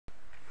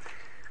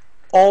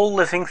All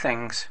living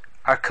things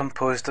are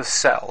composed of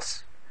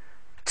cells.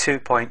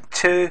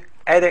 2.2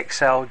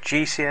 Edexcel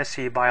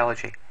GCSE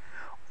Biology.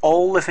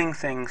 All living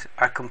things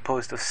are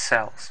composed of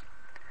cells.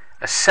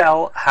 A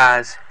cell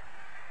has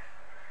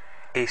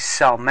a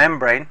cell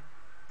membrane,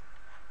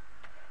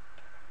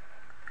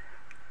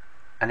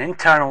 an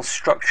internal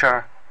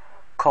structure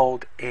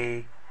called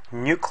a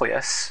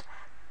nucleus,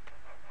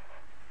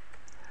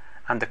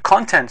 and the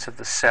contents of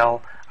the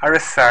cell are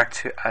referred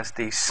to as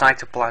the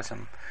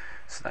cytoplasm.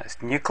 So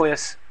that's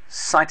nucleus,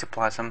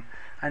 cytoplasm,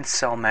 and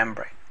cell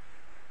membrane.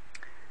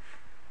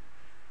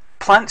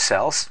 Plant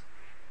cells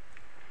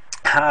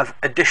have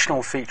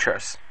additional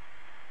features.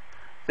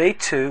 They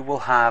too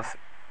will have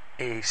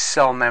a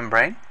cell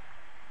membrane,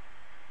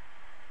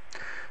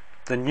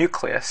 the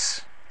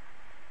nucleus,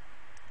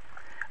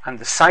 and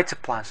the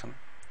cytoplasm.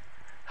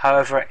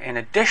 However, in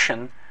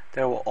addition,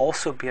 there will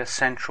also be a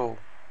central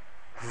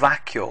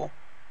vacuole.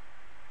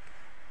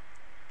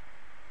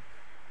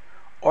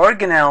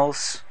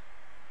 Organelles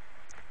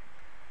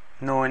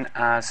known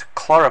as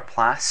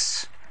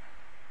chloroplasts,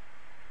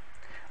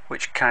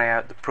 which carry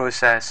out the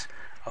process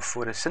of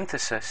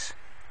photosynthesis,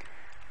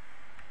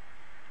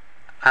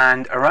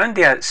 and around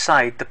the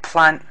outside the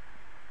plant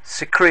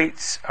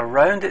secretes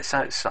around its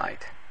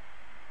outside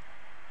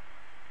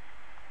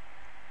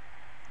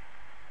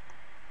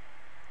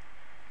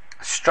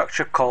a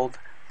structure called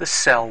the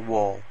cell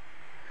wall.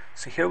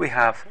 So here we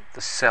have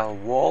the cell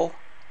wall,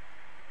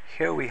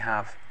 here we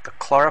have the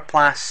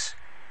chloroplasts,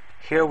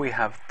 here we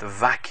have the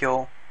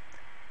vacuole,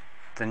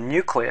 the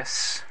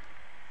nucleus,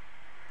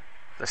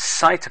 the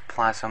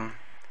cytoplasm,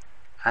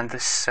 and the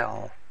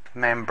cell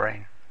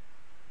membrane.